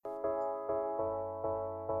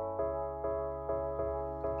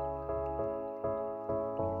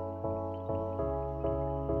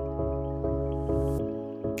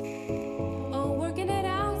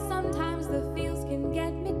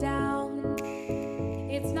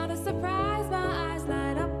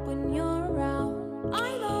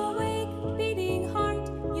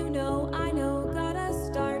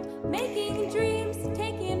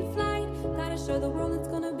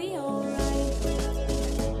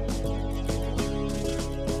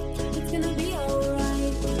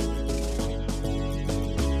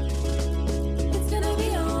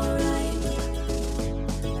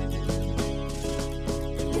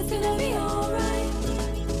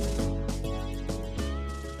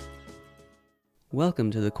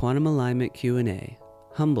Welcome to the Quantum Alignment Q&A,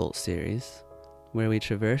 Humboldt series, where we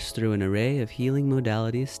traverse through an array of healing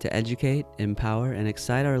modalities to educate, empower, and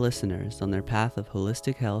excite our listeners on their path of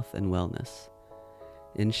holistic health and wellness.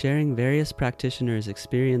 In sharing various practitioners'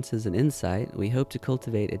 experiences and insight, we hope to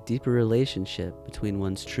cultivate a deeper relationship between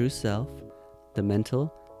one's true self, the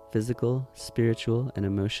mental, physical, spiritual, and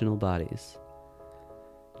emotional bodies.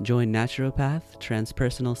 Join naturopath,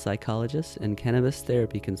 transpersonal psychologist, and cannabis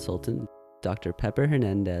therapy consultant Dr. Pepper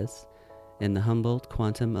Hernandez in the Humboldt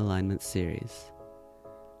Quantum Alignment series.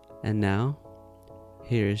 And now,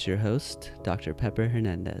 here is your host, Dr. Pepper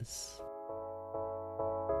Hernandez.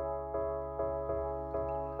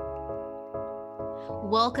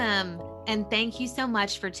 Welcome, and thank you so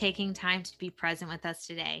much for taking time to be present with us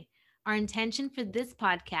today. Our intention for this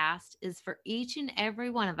podcast is for each and every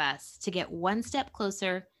one of us to get one step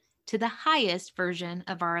closer to the highest version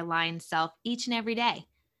of our aligned self each and every day,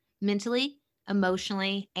 mentally,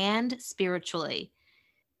 emotionally, and spiritually.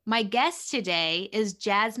 My guest today is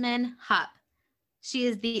Jazmin Hupp. She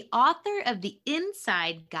is the author of The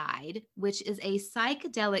Inside Guide, which is a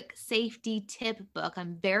psychedelic safety tip book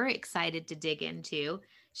I'm very excited to dig into.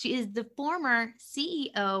 She is the former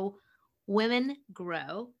CEO, Women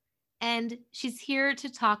Grow, and she's here to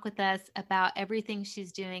talk with us about everything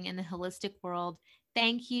she's doing in the holistic world.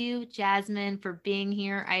 Thank you, Jazmin, for being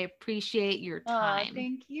here. I appreciate your time.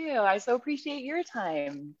 Thank you. I so appreciate your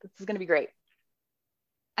time. This is going to be great.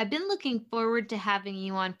 I've been looking forward to having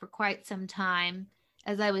you on for quite some time.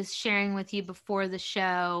 As I was sharing with you before the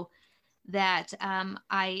show, that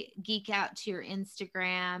I geek out to your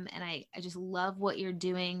Instagram, and I just love what you're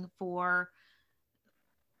doing for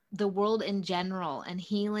the world in general and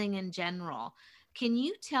healing in general. Can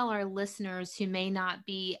you tell our listeners who may not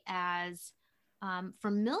be as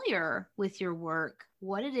familiar with your work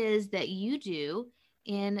what it is that you do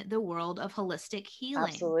in the world of holistic healing?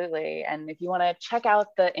 Absolutely. And if you want to check out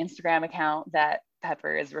the Instagram account that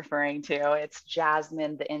Pepper is referring to, it's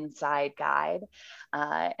Jazmin, the Inside Guide.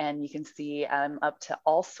 And you can see up to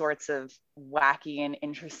all sorts of wacky and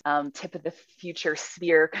interesting tip of the future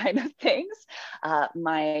sphere kind of things.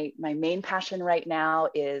 My main passion right now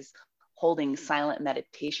is holding silent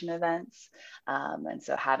meditation events. And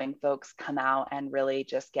so having folks come out and really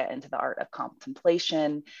just get into the art of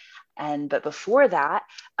contemplation. But before that,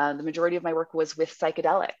 the majority of my work was with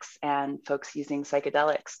psychedelics and folks using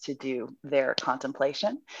psychedelics to do their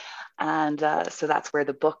contemplation. And so that's where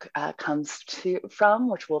the book comes from,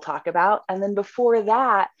 which we'll talk about. And then before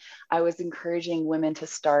that, I was encouraging women to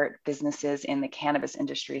start businesses in the cannabis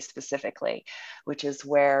industry specifically, which is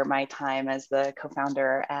where my time as the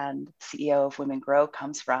co-founder and CEO of Women Grow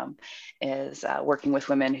comes from, is working with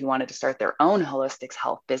women who wanted to start their own holistic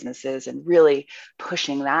health businesses and really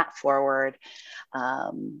pushing that forward.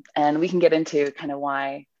 And we can get into kind of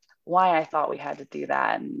why I thought we had to do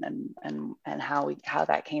that and how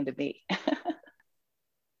that came to be.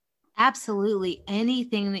 Absolutely.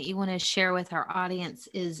 Anything that you want to share with our audience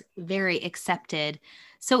is very accepted.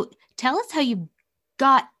 So tell us how you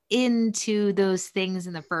got into those things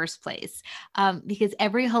in the first place. Because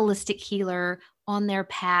every holistic healer on their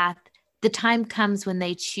path, the time comes when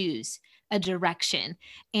they choose a direction,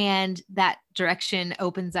 and that direction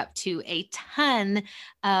opens up to a ton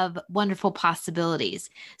of wonderful possibilities.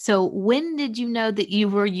 So when did you know that you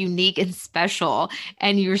were unique and special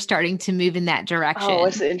and you were starting to move in that direction? Oh,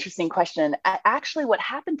 it's an interesting question. Actually, what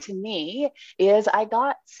happened to me is I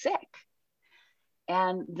got sick.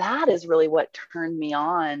 And that is really what turned me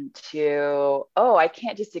on to, I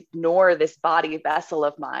can't just ignore this body vessel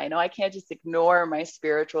of mine. Oh, I can't just ignore my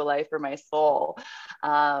spiritual life or my soul.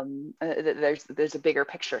 There's a bigger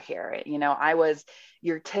picture here. You know, I was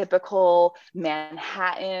your typical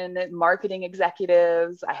Manhattan marketing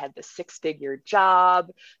executives. I had the 6-figure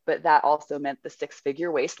job, but that also meant the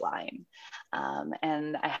 6-figure waistline.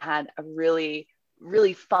 And I had a really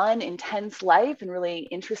fun, intense life and really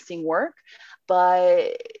interesting work,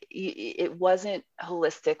 but it wasn't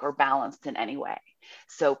holistic or balanced in any way.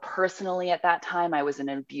 So personally at that time, I was in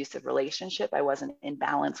an abusive relationship. I wasn't in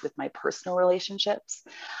balance with my personal relationships.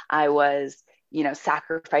 I was,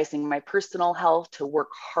 sacrificing my personal health to work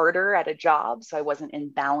harder at a job. So I wasn't in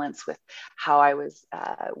balance with how I was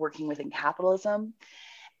working within capitalism.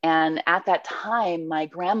 And at that time, my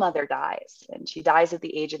grandmother dies, and she dies at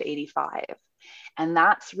the age of 85. And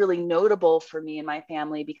that's really notable for me and my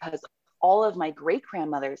family because all of my great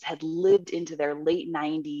grandmothers had lived into their late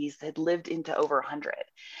 90s, had lived into over 100.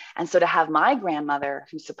 And so to have my grandmother,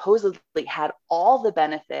 who supposedly had all the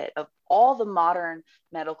benefit of all the modern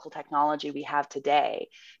medical technology we have today,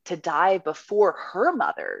 to die before her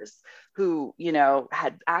mothers, who, you know,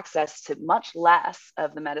 had access to much less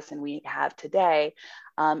of the medicine we have today,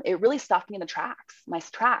 it really stopped me in my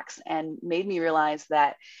tracks, and made me realize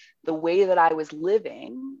that the way that I was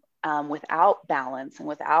living, without balance and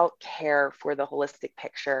without care for the holistic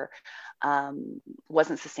picture,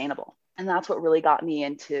 wasn't sustainable. And that's what really got me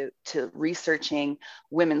into researching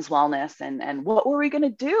women's wellness, and what were we going to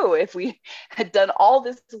do if we had done all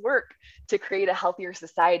this work to create a healthier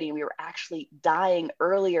society and we were actually dying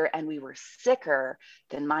earlier and we were sicker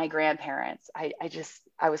than my grandparents.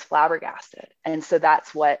 I was flabbergasted. And so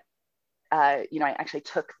that's what, I actually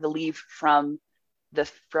took the leave from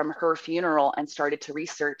her funeral and started to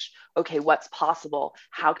research, okay, what's possible?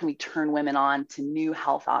 How can we turn women on to new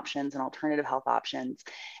health options and alternative health options?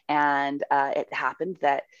 And it happened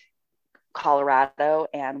that Colorado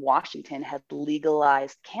and Washington had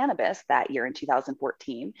legalized cannabis that year in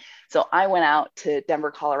 2014. So I went out to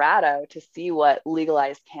Denver, Colorado to see what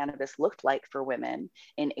legalized cannabis looked like for women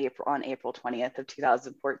on April 20th of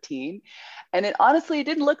 2014. And it honestly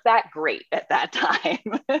didn't look that great at that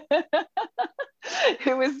time.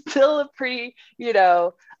 It was still a pretty,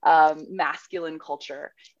 masculine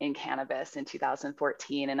culture in cannabis in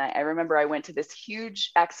 2014. And I remember I went to this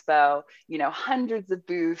huge expo, hundreds of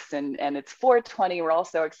booths, and it's 420. We're all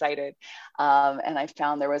so excited. And I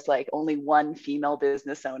found there was like only one female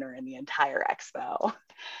business owner in the entire expo.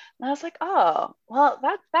 And I was like, oh, well,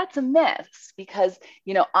 that's a miss, because,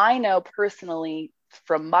 I know personally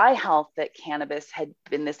from my health that cannabis had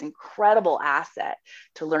been this incredible asset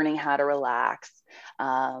to learning how to relax,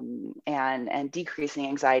 and decreasing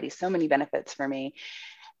anxiety. So many benefits for me.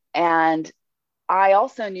 And I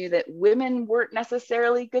also knew that women weren't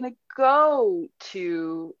necessarily going to go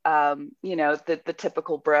to, the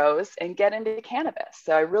typical bros and get into cannabis.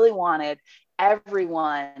 So I really wanted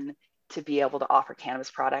everyone to be able to offer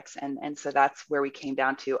cannabis products. And so that's where we came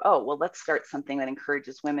down to, oh, well, let's start something that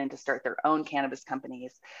encourages women to start their own cannabis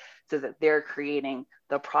companies, so that they're creating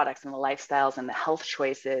the products and the lifestyles and the health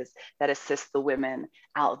choices that assist the women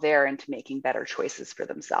out there into making better choices for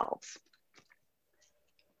themselves.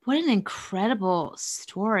 What an incredible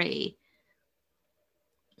story.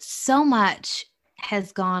 So much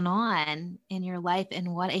has gone on in your life,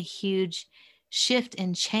 and what a huge shift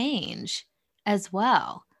and change as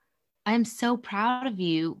well. I'm so proud of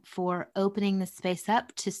you for opening the space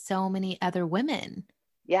up to so many other women.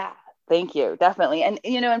 Yeah, thank you. Definitely. And,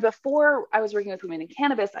 and before I was working with women in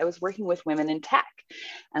cannabis, I was working with women in tech.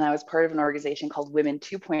 And I was part of an organization called Women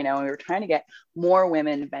 2.0. And we were trying to get more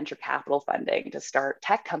women venture capital funding to start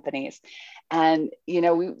tech companies. And,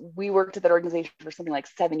 we worked at that organization for something like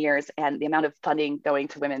 7 years. And the amount of funding going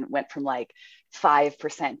to women went from like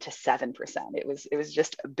 5% to 7%. It was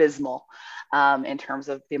just abysmal, in terms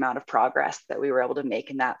of the amount of progress that we were able to make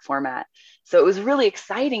in that format. So it was really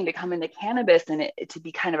exciting to come into cannabis and it to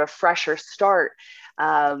be kind of a fresher start.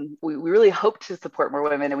 We really hoped to support more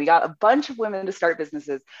women, and we got a bunch of women to start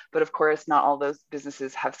businesses, but of course, not all those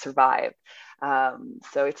businesses have survived.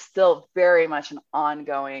 So it's still very much an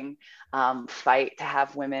ongoing fight to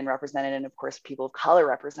have women represented, and of course, people of color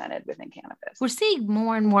represented within cannabis. We're seeing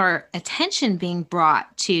more and more attention being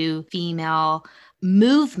brought to female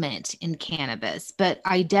movement in cannabis, but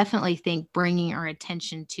I definitely think bringing our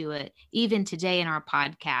attention to it, even today in our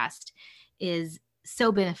podcast, is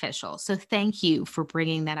so beneficial. So thank you for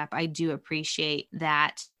bringing that up. I do appreciate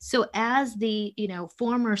that. So as the,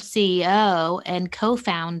 former CEO and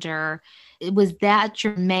co-founder, was that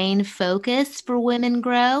your main focus for Women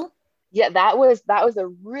Grow? Yeah, that was a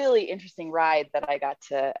really interesting ride that I got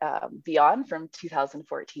to be on from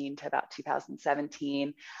 2014 to about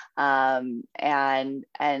 2017, and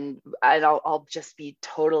I'll just be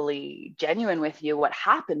totally genuine with you. What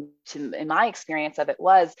happened in my experience of it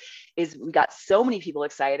is we got so many people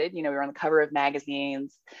excited. We were on the cover of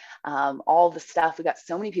magazines, all the stuff. We got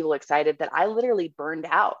so many people excited that I literally burned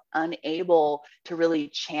out, unable to really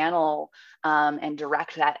channel and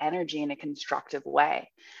direct that energy in a constructive way.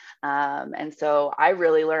 And so I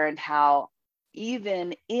really learned how,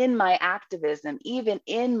 even in my activism, even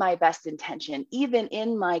in my best intention, even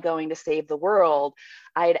in my going to save the world,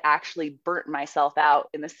 I had actually burnt myself out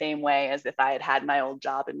in the same way as if I had had my old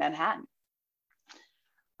job in Manhattan.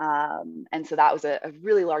 And so that was a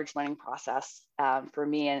really large learning process for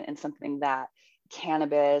me, and something that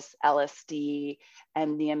cannabis, LSD,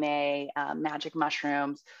 MDMA, magic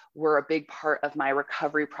mushrooms were a big part of my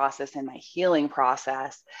recovery process and my healing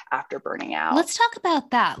process after burning out. Let's talk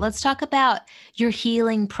about that. Let's talk about your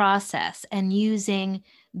healing process and using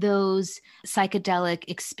those psychedelic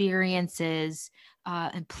experiences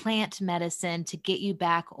and plant medicine to get you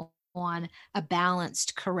back on a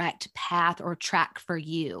balanced, correct path or track for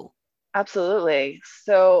you. Absolutely.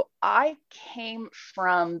 So I came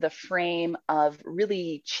from the frame of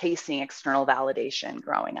really chasing external validation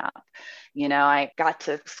growing up. I got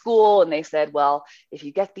to school and they said, well, if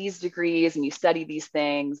you get these degrees and you study these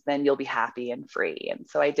things, then you'll be happy and free. And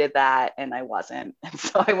so I did that and I wasn't. And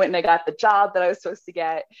so I went and I got the job that I was supposed to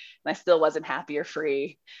get and I still wasn't happy or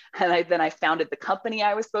free. And then I founded the company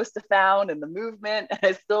I was supposed to found and the movement, and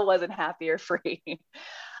I still wasn't happy or free.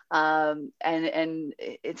 And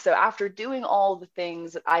so after doing all the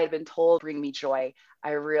things that I had been told bring me joy,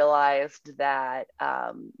 I realized that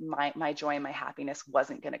my joy and my happiness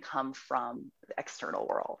wasn't going to come from the external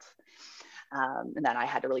world, and that I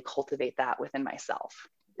had to really cultivate that within myself.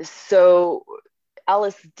 So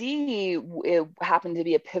LSD, it happened to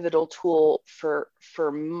be a pivotal tool for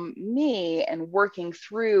me, and working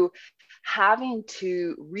through having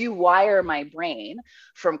to rewire my brain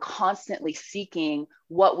from constantly seeking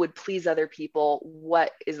what would please other people,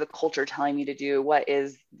 what is the culture telling me to do, what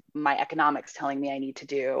is my economics telling me I need to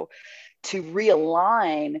do, to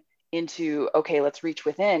realign into, okay, let's reach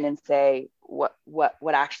within and say, what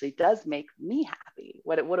actually does make me happy?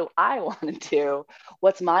 What do I want to do?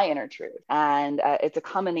 What's my inner truth? And it's a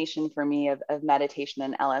combination for me of meditation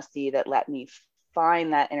and LSD that let me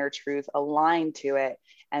find that inner truth, align to it,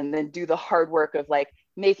 and then do the hard work of like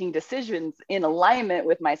making decisions in alignment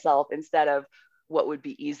with myself instead of what would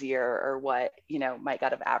be easier or what, might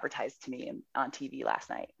got have advertised to me on TV last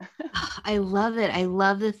night. I love it. I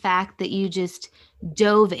love the fact that you just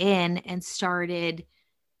dove in and started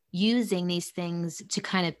using these things to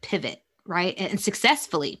kind of pivot, right? And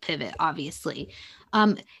successfully pivot, obviously.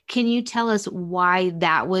 Can you tell us why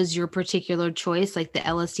that was your particular choice, like the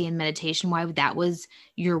LSD and meditation, why that was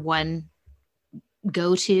your one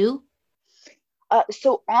go-to?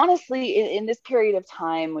 So honestly, in this period of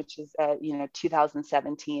time, which is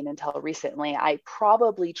 2017 until recently, I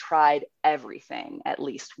probably tried everything at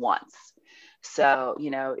least once. So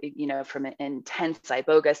from intense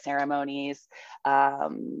iboga ceremonies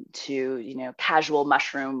to casual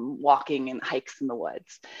mushroom walking and hikes in the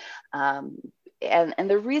woods. And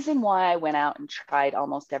the reason why I went out and tried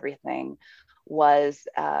almost everything was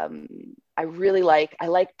I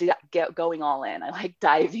like going all in. I like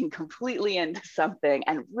diving completely into something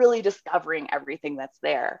and really discovering everything that's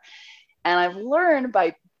there. And I've learned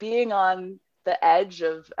by being on the edge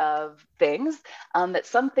of things that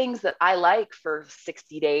some things that I like for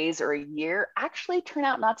 60 days or a year actually turn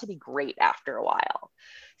out not to be great after a while.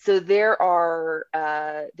 So there are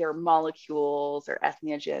molecules or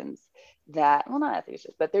entheogens that, well, not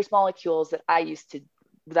entheogens, but there's molecules that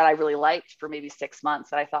I really liked for maybe 6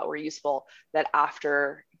 months that I thought were useful, that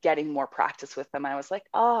after getting more practice with them, I was like,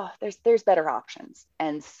 oh, there's better options.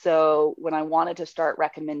 And so when I wanted to start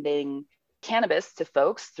recommending cannabis to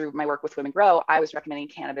folks through my work with Women Grow, I was recommending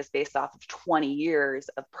cannabis based off of 20 years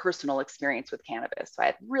of personal experience with cannabis. So I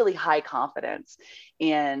had really high confidence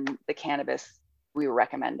in the cannabis we were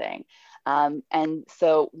recommending. And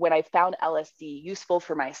so when I found LSD useful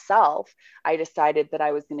for myself, I decided that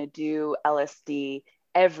I was going to do LSD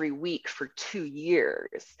every week for 2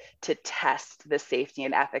 years to test the safety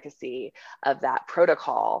and efficacy of that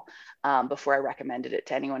protocol before I recommended it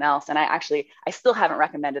to anyone else. And I still haven't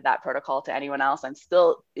recommended that protocol to anyone else. I'm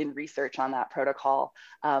still in research on that protocol.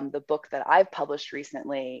 The book that I've published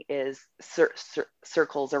recently is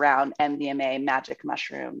circles around MDMA, magic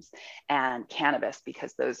mushrooms, and cannabis,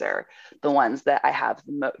 because those are the ones that I have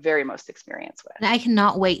the very most experience with. And I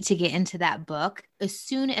cannot wait to get into that book. As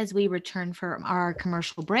soon as we return from our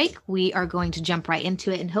commercial break, we are going to jump right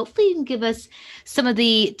into it, and hopefully you can give us some of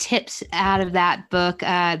the tips out of that book,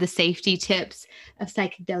 the safety tips of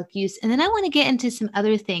psychedelic use. And then I want to get into some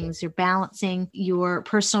other things. You're balancing your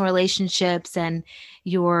personal relationships and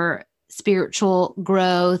your spiritual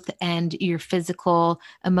growth and your physical,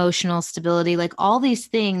 emotional stability, like all these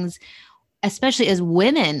things. Especially as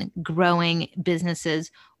women growing businesses,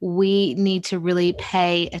 we need to really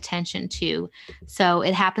pay attention to. So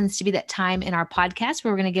it happens to be that time in our podcast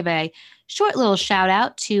where we're going to give a short little shout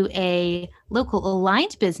out to a local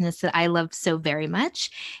aligned business that I love so very much.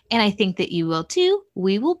 And I think that you will too.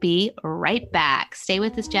 We will be right back. Stay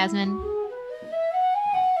with us, Jazmin.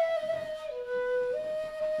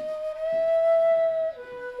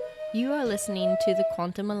 You are listening to the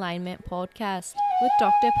Quantum Alignment Podcast with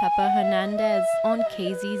Dr. Pepper Hernandez on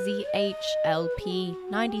KZZH-LP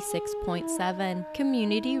 96.7,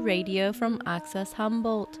 community radio from Access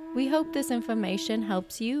Humboldt. We hope this information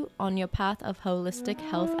helps you on your path of holistic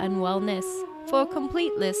health and wellness. For a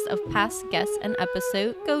complete list of past guests and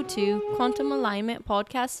episodes, go to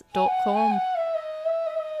quantumalignmentpodcast.com.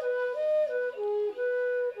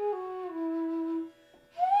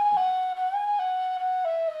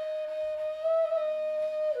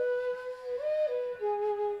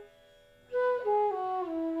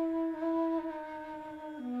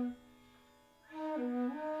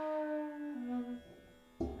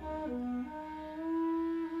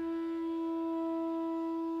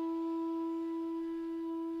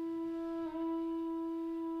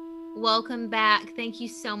 Welcome back. Thank you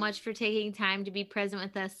so much for taking time to be present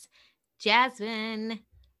with us, Jazmin.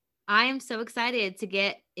 I am so excited to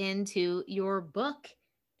get into your book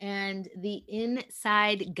and the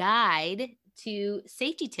inside guide to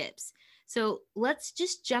safety tips. So let's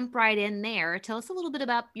just jump right in there. Tell us a little bit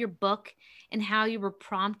about your book and how you were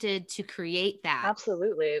prompted to create that.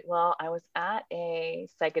 Absolutely. Well, I was at a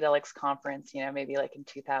psychedelics conference, maybe like in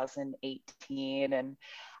 2018. And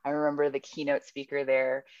I remember the keynote speaker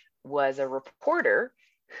there was a reporter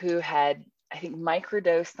who had, I think,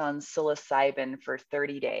 microdosed on psilocybin for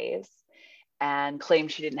 30 days and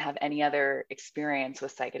claimed she didn't have any other experience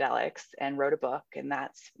with psychedelics and wrote a book. And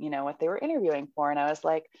that's, what they were interviewing for. And I was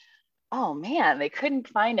like, oh man, they couldn't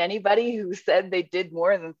find anybody who said they did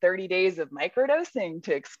more than 30 days of microdosing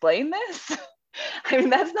to explain this. I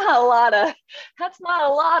mean, that's not a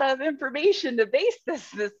lot of information to base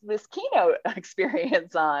this keynote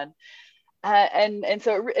experience on. And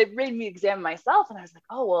so it made me examine myself, and I was like,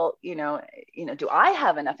 oh, well, do I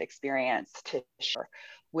have enough experience to share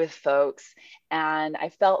with folks? And I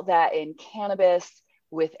felt that in cannabis,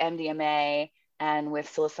 with MDMA, and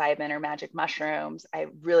with psilocybin or magic mushrooms, I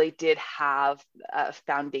really did have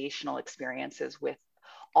foundational experiences with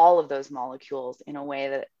all of those molecules in a way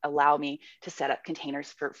that allow me to set up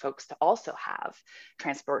containers for folks to also have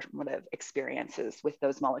transformative experiences with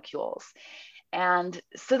those molecules. And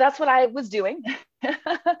so that's what I was doing.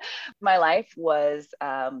 My life was,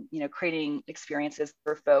 creating experiences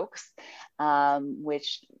for folks,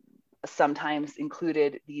 which sometimes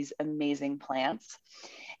included these amazing plants.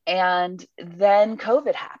 And then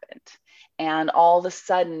COVID happened. And all of a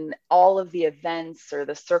sudden, all of the events or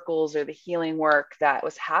the circles or the healing work that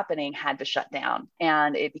was happening had to shut down.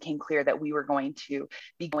 And it became clear that we were going to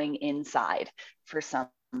be going inside for some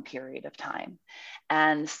period of time.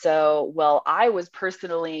 And so, while I was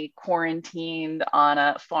personally quarantined on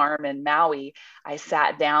a farm in Maui, I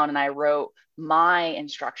sat down and I wrote my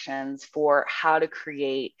instructions for how to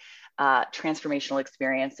create transformational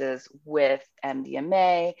experiences with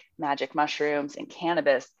MDMA, magic mushrooms, and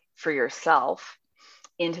cannabis for yourself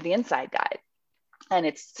into the Inside Guide. And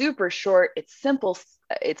it's super short, it's simple,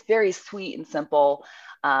 it's very sweet and simple.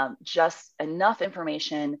 Just enough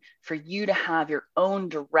information for you to have your own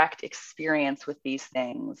direct experience with these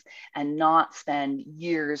things and not spend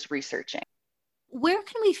years researching. Where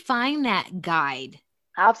can we find that guide?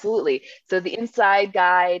 Absolutely. So the Inside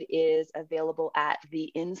Guide is available at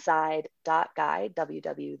theinside.guide,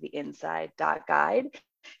 www.theinside.guide.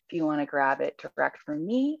 If you want to grab it direct from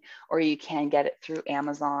me, or you can get it through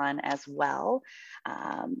Amazon as well.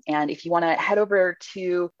 And if you want to head over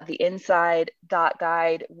to the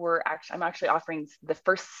inside.guide, I'm actually offering the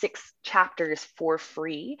first 6 chapters for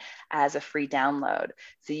free as a free download.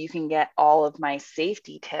 So you can get all of my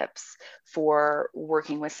safety tips for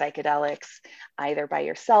working with psychedelics, either by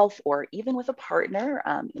yourself or even with a partner,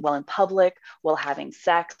 while in public, while having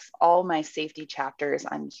sex. All my safety chapters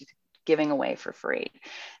I'm giving away for free.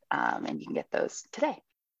 And you can get those today.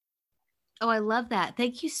 Oh, I love that.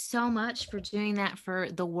 Thank you so much for doing that for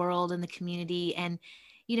the world and the community. And,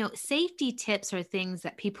 safety tips are things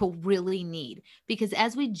that people really need, because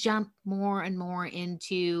as we jump more and more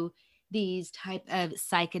into these type of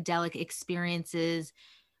psychedelic experiences,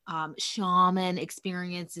 shaman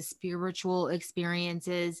experiences, spiritual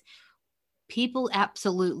experiences, people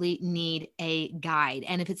absolutely need a guide.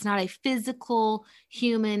 And if it's not a physical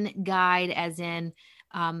human guide, as in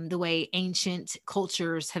the way ancient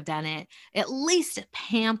cultures have done it, at least a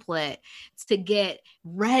pamphlet to get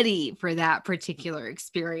ready for that particular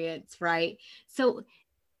experience, right? So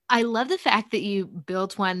I love the fact that you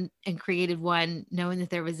built one and created one knowing that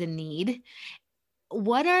there was a need.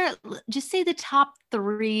 What are, just say the top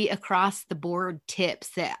 3 across the board tips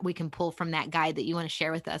that we can pull from that guide that you want to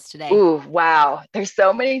share with us today? Ooh, wow. There's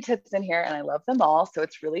so many tips in here and I love them all. So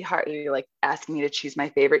it's really hard. You're like asking me to choose my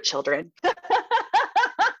favorite children.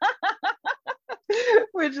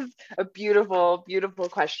 which is a beautiful, beautiful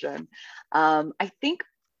question. I think,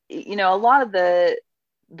 you know, a lot of the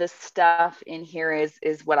stuff in here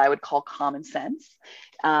is what I would call common sense.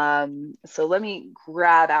 So let me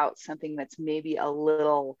grab out something that's maybe a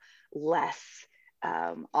little less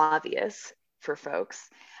obvious for folks.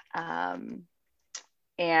 And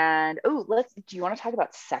do you want to talk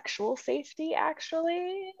about sexual safety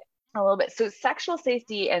actually? A little bit. So sexual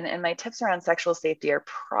safety and my tips around sexual safety are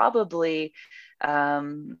probably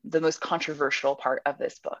the most controversial part of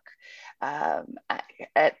this book. At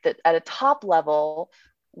a top level,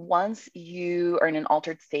 once you are in an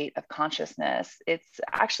altered state of consciousness, it's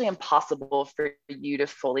actually impossible for you to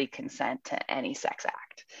fully consent to any sex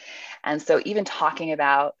act. And so even talking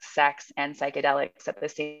about sex and psychedelics at the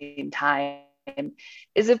same time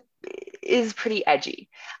is pretty edgy.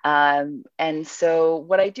 And so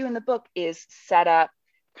what I do in the book is set up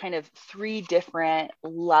kind of 3 different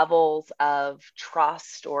levels of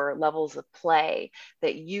trust or levels of play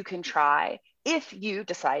that you can try if you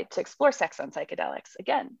decide to explore sex on psychedelics.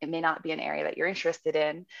 Again, it may not be an area that you're interested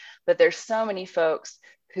in, but there's so many folks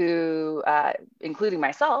who, including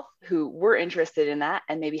myself, who were interested in that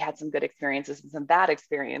and maybe had some good experiences and some bad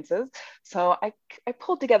experiences. So I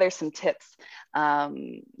pulled together some tips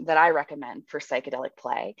that I recommend for psychedelic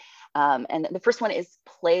play. And the first one is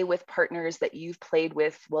play with partners that you've played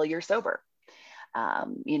with while you're sober.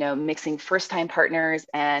 You know, mixing first-time partners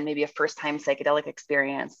and maybe a first-time psychedelic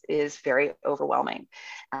experience is very overwhelming.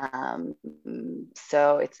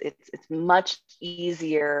 So it's much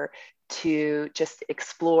easier to just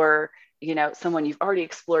explore, you know, someone you've already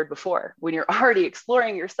explored before when you're already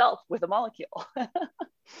exploring yourself with a molecule.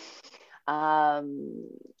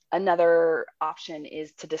 Another option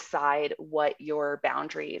is to decide what your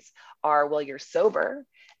boundaries are while you're sober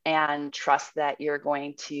and trust that you're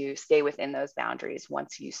going to stay within those boundaries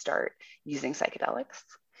once you start using psychedelics.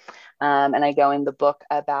 And I go in the book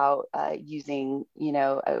about using, you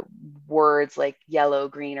know, words like yellow,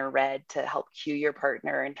 green, or red to help cue your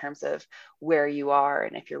partner in terms of where you are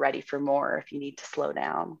and if you're ready for more, if you need to slow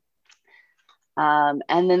down. And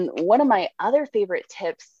then one of my other favorite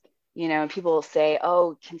tips, you know, people say,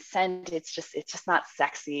 oh, consent, it's just not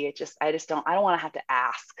sexy. I don't want to have to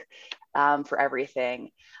ask for everything.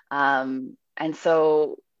 And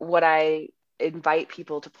so what I invite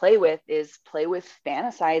people to play with is play with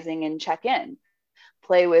fantasizing and check in,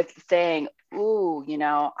 play with saying, ooh, you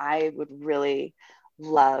know, I would really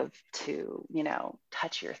love to, you know,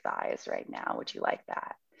 touch your thighs right now. Would you like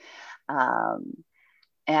that?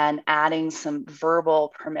 And adding some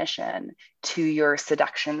verbal permission to your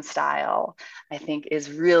seduction style, I think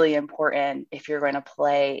is really important if you're going to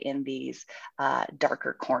play in these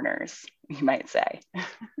darker corners, you might say.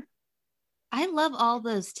 I love all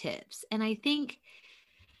those tips. And I think,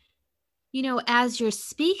 you know, as you're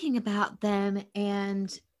speaking about them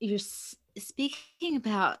and you're speaking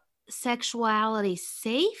about sexuality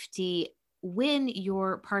safety when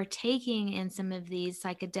you're partaking in some of these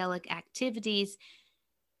psychedelic activities,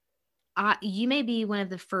 you may be one of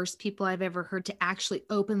the first people I've ever heard to actually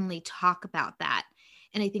openly talk about that.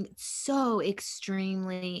 And I think it's so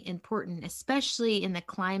extremely important, especially in the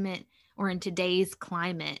climate or in today's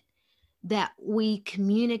climate, that we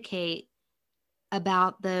communicate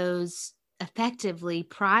about those effectively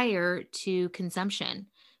prior to consumption.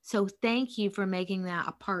 So thank you for making that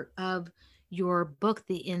a part of your book,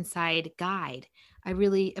 The Inside Guide. I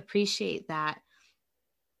really appreciate that.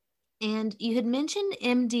 And you had mentioned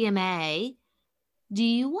MDMA. Do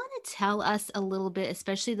you want to tell us a little bit,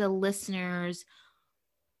 especially the listeners,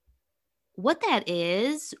 what that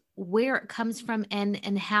is, where it comes from,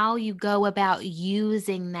 and how you go about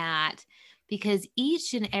using that? Because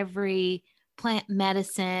each and every plant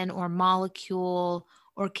medicine or molecule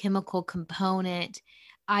or chemical component,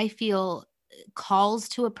 I feel, calls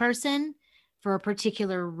to a person for a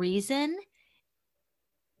particular reason.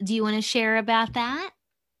 Do you want to share about that?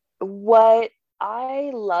 What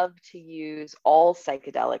I love to use all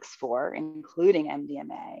psychedelics for, including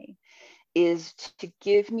MDMA, is to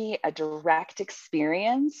give me a direct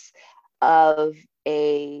experience of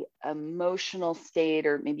a emotional state,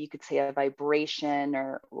 or maybe you could say a vibration,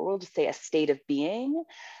 or we'll just say a state of being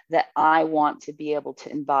that I want to be able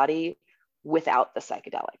to embody without the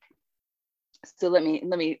psychedelic. So let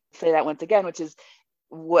me say that once again, which is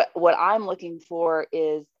what I'm looking for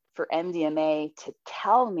is for MDMA to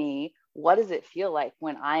tell me, what does it feel like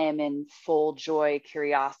when I am in full joy,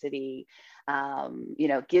 curiosity, you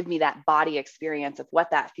know, give me that body experience of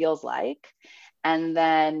what that feels like. And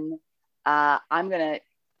then I'm going to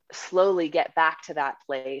slowly get back to that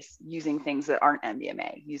place using things that aren't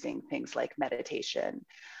MDMA, using things like meditation.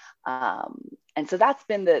 And so that's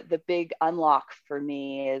been the big unlock for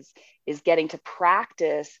me is getting to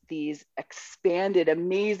practice these expanded,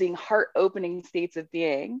 amazing, heart-opening states of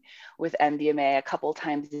being with MDMA a couple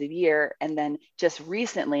times a year. And then just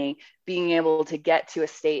recently being able to get to a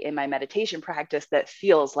state in my meditation practice that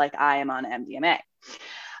feels like I am on MDMA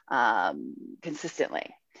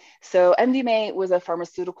consistently. So MDMA was a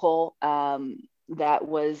pharmaceutical that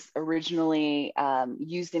was originally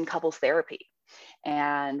used in couples therapy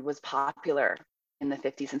and was popular in the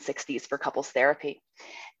 50s and 60s for couples therapy.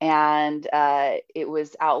 And it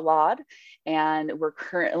was outlawed. And we're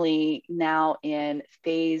currently now in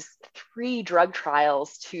phase 3 drug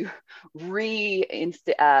trials to re-allow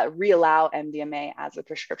MDMA as a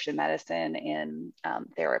prescription medicine in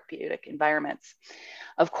therapeutic environments.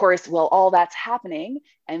 Of course, while all that's happening,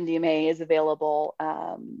 MDMA is available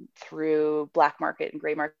through black market and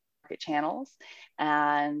gray market channels.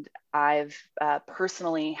 And I've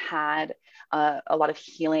personally had a lot of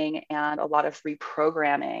healing and a lot of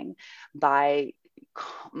reprogramming by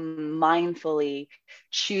mindfully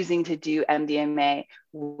choosing to do MDMA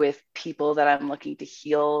with people that I'm looking to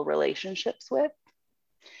heal relationships with.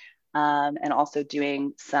 And also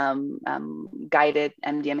doing some guided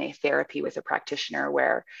MDMA therapy with a practitioner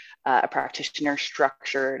where a practitioner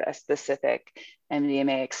structured a specific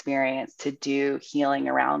MDMA experience to do healing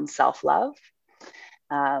around self-love.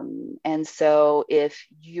 And so if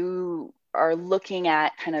you are looking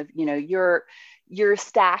at kind of, your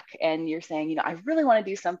stack and you're saying, I really want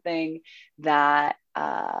to do something that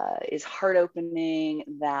is heart opening,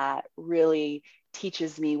 that really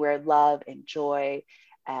teaches me where love and joy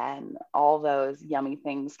and all those yummy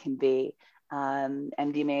things can be.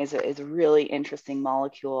 MDMA is a really interesting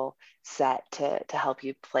molecule set to help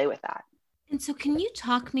you play with that. And so can you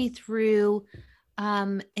talk me through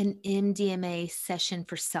an MDMA session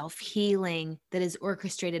for self-healing that is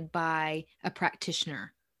orchestrated by a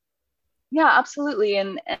practitioner? Yeah, absolutely.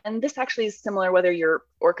 And this actually is similar whether you're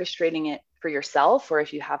orchestrating it for yourself or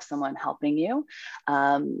if you have someone helping you.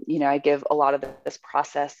 I give a lot of this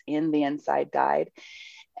process in the Inside Guide.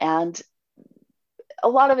 And a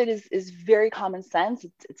lot of it is very common sense.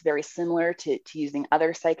 It's very similar to using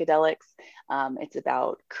other psychedelics. It's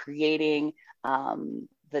about creating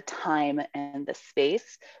the time and the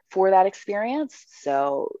space for that experience.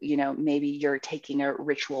 So, maybe you're taking a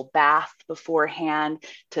ritual bath beforehand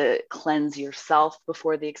to cleanse yourself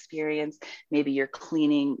before the experience. Maybe you're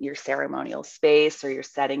cleaning your ceremonial space, or you're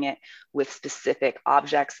setting it with specific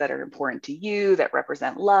objects that are important to you that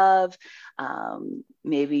represent love.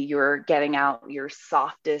 Maybe you're getting out your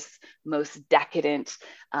softest, most decadent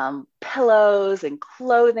pillows and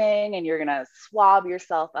clothing, and you're gonna swab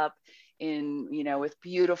yourself up in, with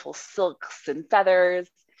beautiful silks and feathers.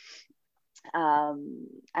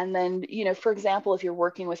 And then, for example, if you're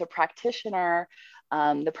working with a practitioner,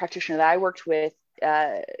 the practitioner that I worked with,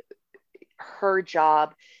 her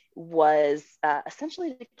job was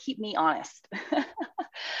essentially to keep me honest.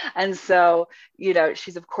 And so,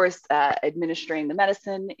 she's of course administering the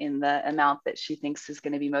medicine in the amount that she thinks is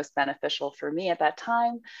going to be most beneficial for me at that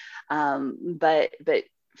time. But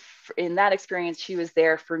in that experience, she was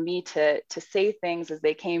there for me to say things as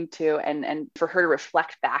they came to, and for her to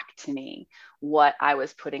reflect back to me what I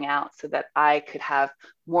was putting out so that I could have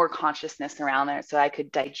more consciousness around there, so I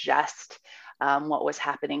could digest what was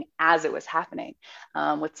happening as it was happening.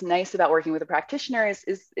 What's nice about working with a practitioner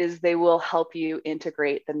is they will help you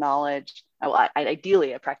integrate the knowledge. Well,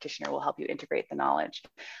 ideally, a practitioner will help you integrate the knowledge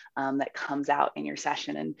that comes out in your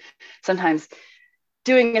session. And sometimes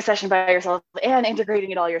doing a session by yourself and integrating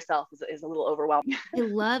it all yourself is a little overwhelming. I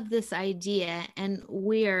love this idea. And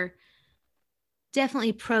we're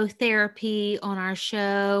definitely pro therapy on our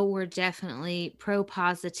show. We're definitely pro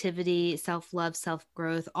positivity, self-love,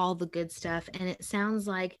 self-growth, all the good stuff. And it sounds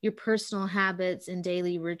like your personal habits and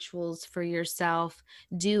daily rituals for yourself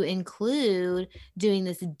do include doing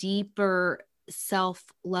this deeper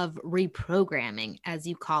self-love reprogramming, as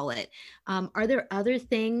you call it. Are there other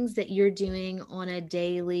things that you're doing on a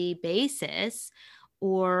daily basis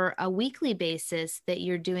or a weekly basis that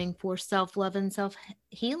you're doing for self-love and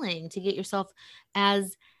self-healing to get yourself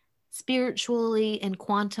as spiritually and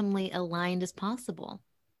quantumly aligned as possible?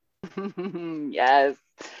 Yes.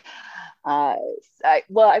 I've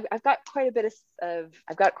got quite a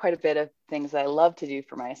bit of things I love to do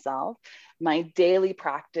for myself. My daily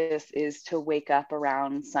practice is to wake up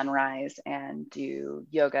around sunrise and do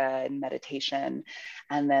yoga and meditation,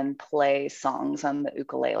 and then play songs on the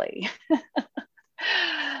ukulele.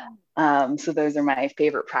 So those are my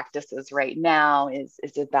favorite practices right now. Is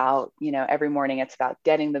about, every morning it's about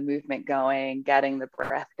getting the movement going, getting the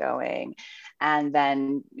breath going, and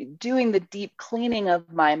then doing the deep cleaning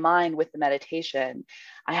of my mind with the meditation.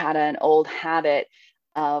 I had an old habit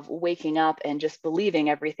of waking up and just believing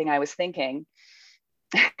everything I was thinking.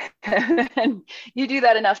 And you do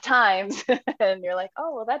that enough times and you're like,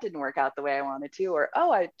 oh, well, that didn't work out the way I wanted to, or,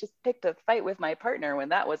 oh, I just picked a fight with my partner when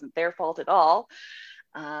that wasn't their fault at all.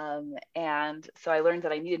 And so I learned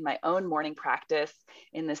that I needed my own morning practice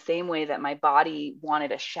in the same way that my body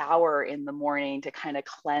wanted a shower in the morning to kind of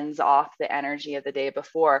cleanse off the energy of the day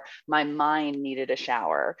before. My mind needed a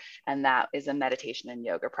shower. And that is a meditation and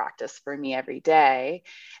yoga practice for me every day.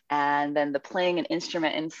 And then the playing an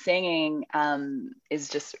instrument and singing is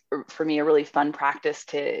just, for me, a really fun practice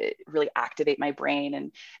to really activate my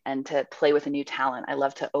brain and to play with a new talent. I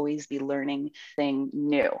love to always be learning things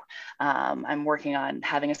new. I'm working on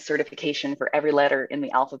having a certification for every letter in the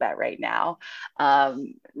alphabet right now,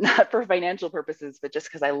 not for financial purposes, but just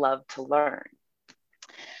because I love to learn.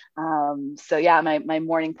 So yeah, my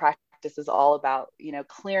morning practice is all about,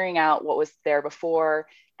 clearing out what was there before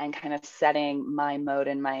and kind of setting my mode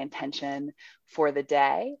and my intention for the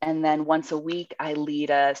day. And then once a week, I lead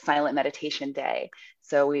a silent meditation day.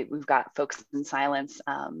 So we've got folks in silence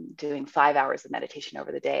doing 5 hours of meditation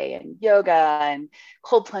over the day, and yoga and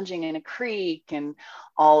cold plunging in a creek and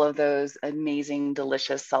all of those amazing,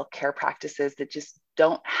 delicious self-care practices that just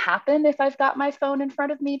don't happen if I've got my phone in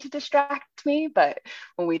front of me to distract me. But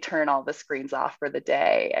when we turn all the screens off for the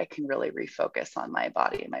day, I can really refocus on my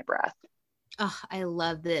body and my breath. Oh, I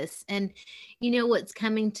love this. And what's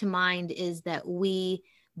coming to mind is that we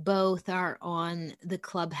both are on the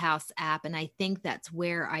Clubhouse app. And I think that's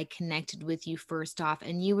where I connected with you first off.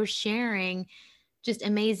 And you were sharing just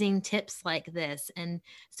amazing tips like this. And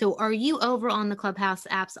so are you over on the Clubhouse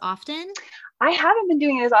apps often? I haven't been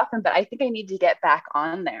doing it as often, but I think I need to get back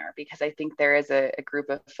on there because I think there is a group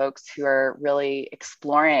of folks who are really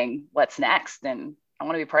exploring what's next. And I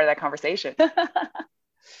want to be part of that conversation.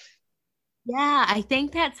 Yeah, I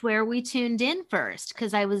think that's where we tuned in first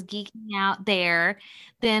because I was geeking out there.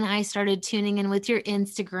 Then I started tuning in with your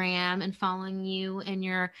Instagram and following you and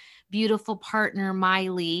your beautiful partner,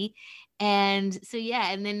 Miley. And so, yeah,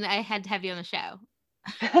 and then I had to have you on the show.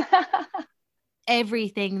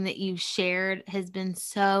 Everything that you've shared has been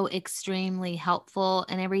so extremely helpful,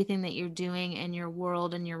 and everything that you're doing in your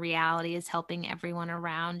world and your reality is helping everyone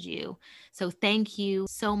around you. So thank you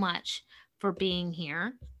so much for being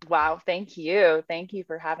here. Wow. Thank you. Thank you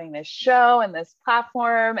for having this show and this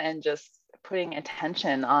platform and just putting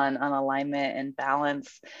attention on alignment and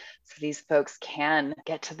balance so these folks can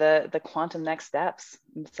get to the quantum next steps.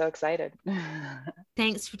 I'm so excited.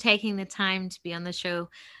 Thanks for taking the time to be on the show,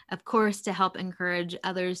 of course, to help encourage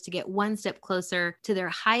others to get one step closer to their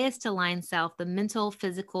highest aligned self, the mental,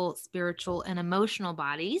 physical, spiritual, and emotional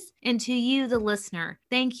bodies. And to you, the listener,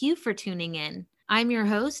 thank you for tuning in. I'm your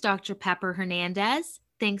host, Dr. Pepper Hernandez.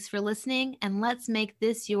 Thanks for listening, and let's make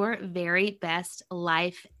this your very best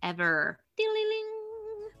life ever. Ding-ling-ling.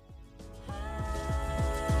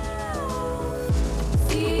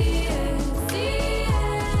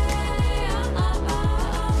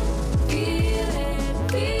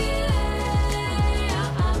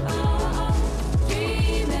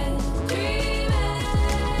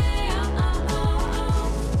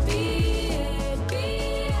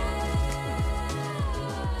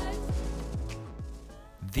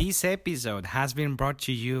 This episode has been brought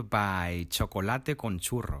to you by Chocolate con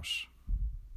Churros.